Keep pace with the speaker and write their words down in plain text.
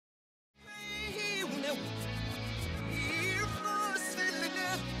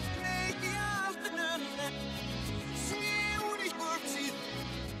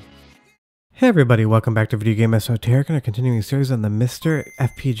Hey everybody, welcome back to Video Game Esoteric and our continuing series on the MiSTer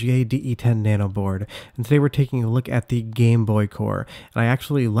FPGA DE-10 Nano board. And today we're taking a look at the Game Boy Core. And I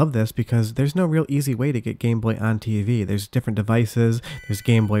actually love this because there's no real easy way to get Game Boy on TV. There's different devices, there's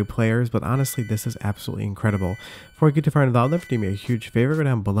Game Boy players, but honestly this is absolutely incredible. Before we get too far involved, do me a huge favor, go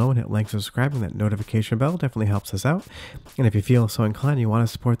down below and hit like, subscribe, and that notification bell definitely helps us out. And if you feel so inclined, you want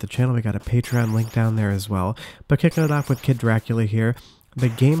to support the channel, we got a Patreon link down there as well. But kicking it off with Kid Dracula here. The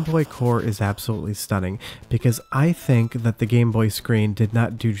Game Boy Core is absolutely stunning because I think that the Game Boy screen did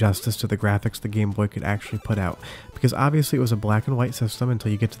not do justice to the graphics the Game Boy could actually put out. Because obviously it was a black and white system until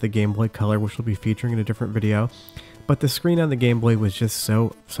you get to the Game Boy Color, which we'll be featuring in a different video. But the screen on the Game Boy was just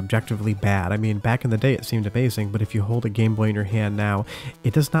so subjectively bad. I mean, back in the day it seemed amazing, but if you hold a Game Boy in your hand now,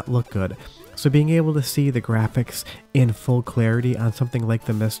 it does not look good. So being able to see the graphics in full clarity on something like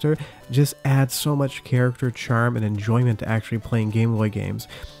the MiSTer just adds so much character, charm, and enjoyment to actually playing Game Boy games.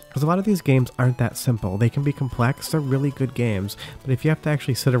 Because a lot of these games aren't that simple. They can be complex, they're really good games, but if you have to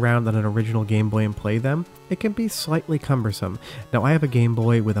actually sit around on an original Game Boy and play them, it can be slightly cumbersome. Now I have a Game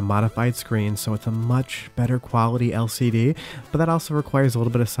Boy with a modified screen, so it's a much better quality LCD, but that also requires a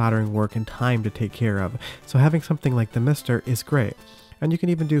little bit of soldering work and time to take care of. So having something like the MiSTer is great. And you can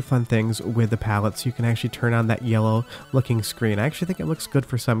even do fun things with the palettes. You can actually turn on that yellow looking screen. I actually think it looks good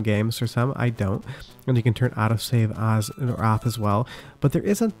for some games, for some I don't. And you can turn autosave off as well. But there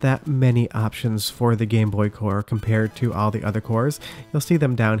isn't that many options for the Game Boy Core compared to all the other cores. You'll see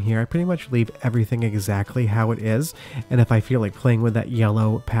them down here. I pretty much leave everything exactly how it is. And if I feel like playing with that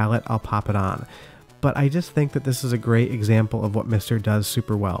yellow palette, I'll pop it on. But I just think that this is a great example of what MiSTer does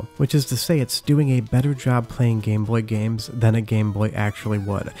super well, which is to say it's doing a better job playing Game Boy games than a Game Boy actually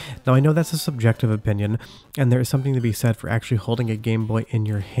would. Now I know that's a subjective opinion, and there is something to be said for actually holding a Game Boy in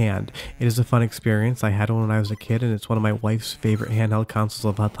your hand. It is a fun experience. I had one when I was a kid, and it's one of my wife's favorite handheld consoles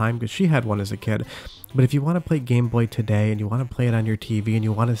of all time because she had one as a kid. But if you want to play Game Boy today and you want to play it on your TV and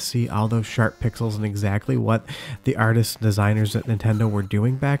you want to see all those sharp pixels and exactly what the artists and designers at Nintendo were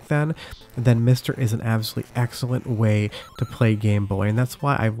doing back then MiSTer is an absolutely excellent way to play Game Boy. And that's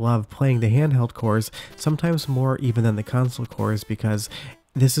why I love playing the handheld cores, sometimes more even than the console cores, because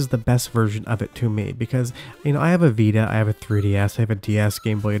this is the best version of it to me. Because, you know, I have a Vita, I have a 3DS, I have a DS,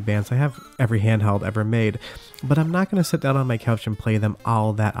 Game Boy Advance, I have every handheld ever made, but I'm not going to sit down on my couch and play them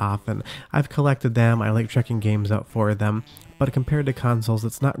all that often. I've collected them, I like checking games out for them, but compared to consoles,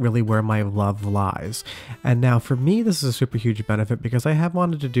 it's not really where my love lies. And now for me, this is a super huge benefit because I have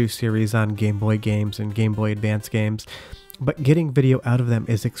wanted to do series on Game Boy games and Game Boy Advance games, but getting video out of them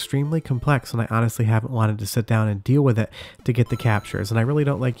is extremely complex, and I honestly haven't wanted to sit down and deal with it to get the captures, and I really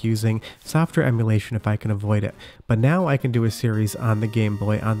don't like using software emulation if I can avoid it. But now I can do a series on the Game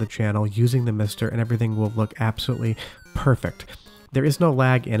Boy on the channel using the MiSTer, and everything will look absolutely perfect. There is no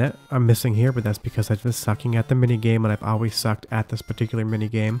lag in it. I'm missing here, but that's because I've been sucking at the minigame, and I've always sucked at this particular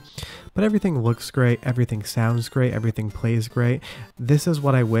minigame. But everything looks great, everything sounds great, everything plays great. This is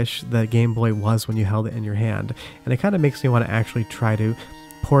what I wish the Game Boy was when you held it in your hand. And it kind of makes me want to actually try to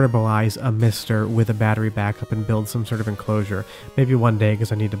portabilize a MiSTer with a battery backup and build some sort of enclosure. Maybe one day,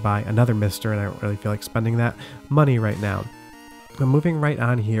 because I need to buy another MiSTer, and I don't really feel like spending that money right now. But moving right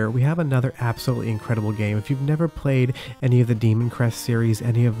on here, we have another absolutely incredible game. If you've never played any of the Demon Crest series,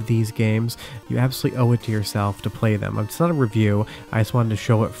 any of these games, you absolutely owe it to yourself to play them. It's not a review, I just wanted to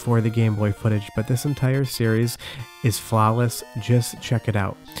show it for the Game Boy footage, but this entire series is flawless. Just check it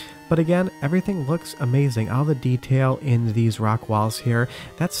out. But again, everything looks amazing. All the detail in these rock walls here,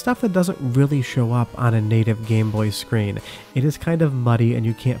 that's stuff that doesn't really show up on a native Game Boy screen. It is kind of muddy and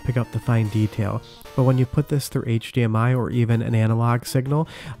you can't pick up the fine detail. But when you put this through HDMI or even an analog signal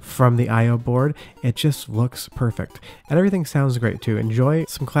from the I/O board, it just looks perfect. And everything sounds great too. Enjoy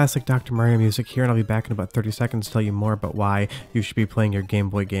some classic Dr. Mario music here, and I'll be back in about 30 seconds to tell you more about why you should be playing your Game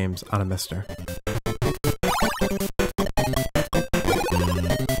Boy games on a MiSTer.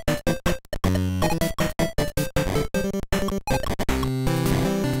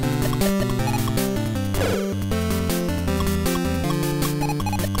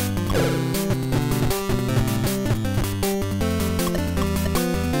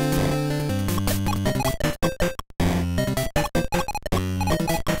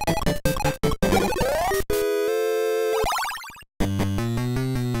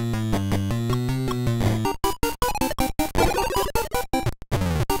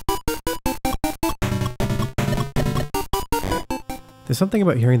 There's something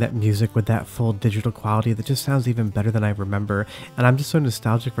about hearing that music with that full digital quality that just sounds even better than I remember, and I'm just so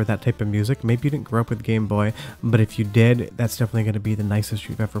nostalgic for that type of music. Maybe you didn't grow up with Game Boy, but if you did, that's definitely going to be the nicest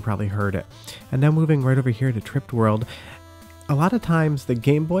you've ever probably heard it. And now moving right over here to Tripped World. A lot of times the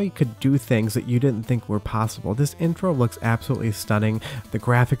Game Boy could do things that you didn't think were possible. This intro looks absolutely stunning. The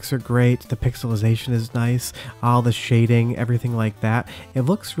graphics are great, the pixelization is nice, all the shading, everything like that. It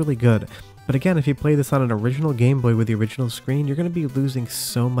looks really good. But again, if you play this on an original Game Boy with the original screen, you're going to be losing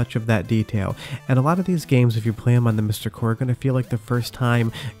so much of that detail. And a lot of these games, if you play them on the MiSTer Core, are going to feel like the first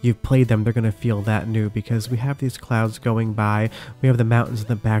time you've played them, they're going to feel that new, because we have these clouds going by, we have the mountains in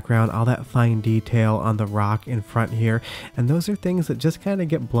the background, all that fine detail on the rock in front here, and those are things that just kind of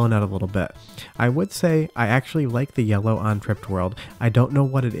get blown out a little bit. I would say I actually like the yellow on Tripped World. I don't know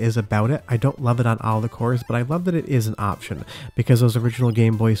what it is about it. I don't love it on all the cores, but I love that it is an option, because those original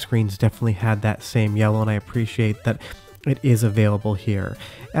Game Boy screens definitely had that same yellow, and I appreciate that it is available here.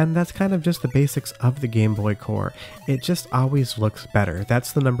 And that's kind of just the basics of the Game Boy Core. It just always looks better.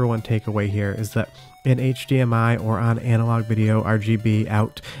 That's the number one takeaway here, is that in HDMI or on analog video RGB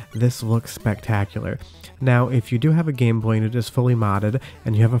out, this looks spectacular. Now, if you do have a Game Boy and it is fully modded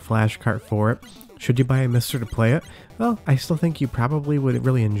and you have a flash cart for it, should you buy a MiSTer to play it? Well, I still think you probably would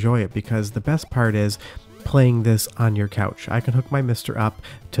really enjoy it, because the best part is playing this on your couch. I can hook my MiSTer up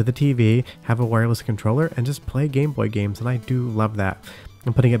to the TV, have a wireless controller, and just play Game Boy games, and I do love that.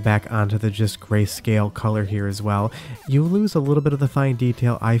 And putting it back onto the just grayscale color here as well, you lose a little bit of the fine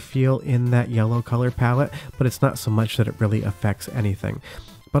detail I feel in that yellow color palette, but it's not so much that it really affects anything.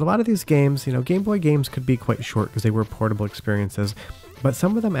 But a lot of these games, you know, Game Boy games could be quite short because they were portable experiences, but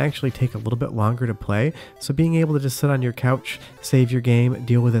some of them actually take a little bit longer to play, so being able to just sit on your couch, save your game,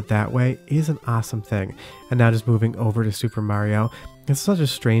 deal with it that way is an awesome thing. And now just moving over to Super Mario. It's such a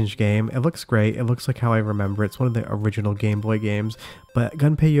strange game. It looks great. It looks like how I remember. It's one of the original Game Boy games, but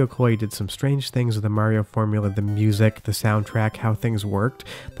Gunpei Yokoi did some strange things with the Mario formula, the music, the soundtrack, how things worked,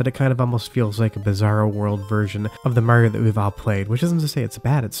 that it kind of almost feels like a Bizarro World version of the Mario that we've all played, which isn't to say it's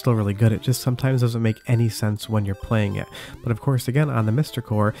bad. It's still really good. It just sometimes doesn't make any sense when you're playing it. But of course, again, on the MiSTer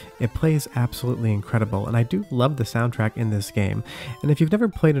Core, it plays absolutely incredible, and I do love the soundtrack in this game. And if you've never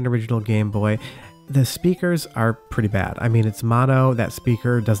played an original Game Boy, the speakers are pretty bad. I mean, it's mono. That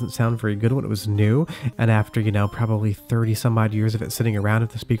speaker doesn't sound very good when it was new, and after, you know, probably 30 some odd years of it sitting around,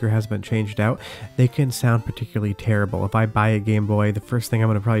 if the speaker has been changed out, they can sound particularly terrible. If I buy a Game Boy, the first thing I'm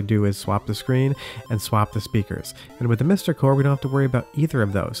going to probably do is swap the screen and swap the speakers. And with the MiSTer Core, we don't have to worry about either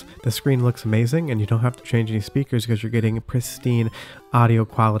of those. The screen looks amazing, and you don't have to change any speakers because you're getting pristine audio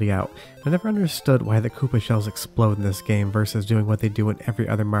quality out. I never understood why the Koopa shells explode in this game versus doing what they do in every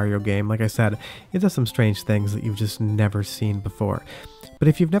other Mario game. Like I said, it does some strange things that you've just never seen before. But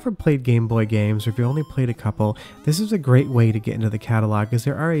if you've never played Game Boy games, or if you've only played a couple, this is a great way to get into the catalog, because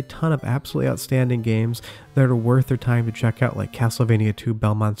there are a ton of absolutely outstanding games that are worth their time to check out, like Castlevania 2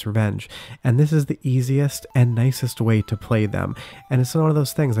 Belmont's Revenge. And this is the easiest and nicest way to play them. And it's one of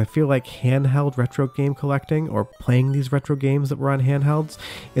those things, I feel like handheld retro game collecting, or playing these retro games that were on handhelds,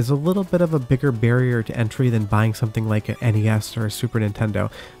 is a little bit of a bigger barrier to entry than buying something like an NES or a Super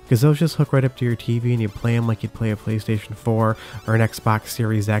Nintendo, because those just hook right up to your TV and you play them like you'd play a PlayStation 4 or an Xbox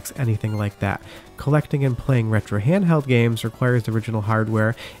Series X, anything like that. Collecting and playing retro handheld games requires the original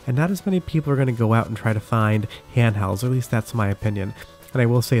hardware, and not as many people are going to go out and try to find handhelds, or at least that's my opinion. And I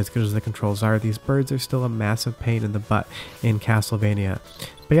will say, as good as the controls are, these birds are still a massive pain in the butt in Castlevania.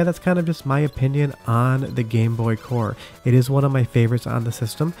 But yeah, that's kind of just my opinion on the Game Boy Core. It is one of my favorites on the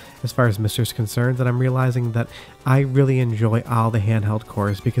system as far as MiSTer's concerned, and I'm realizing that I really enjoy all the handheld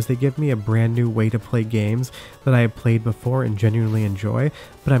cores because they give me a brand new way to play games that I have played before and genuinely enjoy,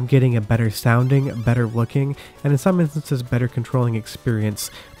 but I'm getting a better sounding, better looking, and in some instances better controlling experience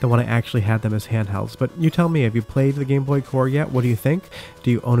than when I actually had them as handhelds. But you tell me, have you played the Game Boy Core yet? What do you think?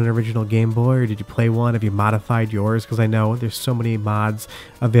 Do you own an original Game Boy, or did you play one? Have you modified yours? Because I know there's so many mods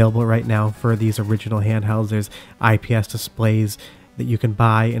available right now for these original handhelds. There's IPS displays that you can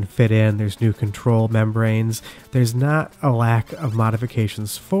buy and fit in. There's new control membranes. There's not a lack of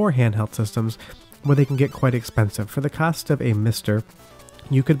modifications for handheld systems, but they can get quite expensive. For the cost of a MiSTer,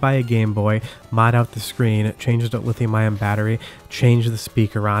 you could buy a Game Boy, mod out the screen, change it to lithium-ion battery, change the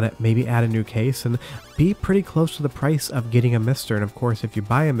speaker on it, maybe add a new case, and be pretty close to the price of getting a MiSTer. And of course, if you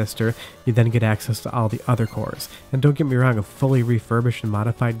buy a MiSTer, you then get access to all the other cores. And don't get me wrong, a fully refurbished and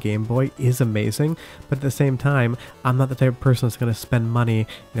modified Game Boy is amazing, but at the same time, I'm not the type of person that's going to spend money,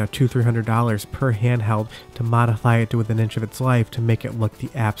 $200-300 per handheld to modify it to within an inch of its life to make it look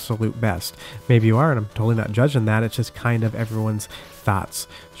the absolute best. Maybe you are, and I'm totally not judging that. It's just kind of everyone's thoughts.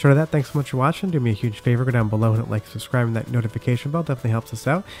 Short of that, thanks so much for watching. Do me a huge favor, go down below and hit like, subscribe, and that notification bell definitely helps us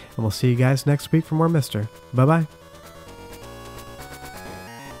out. And we'll see you guys next week for more MiSTer. Bye-bye.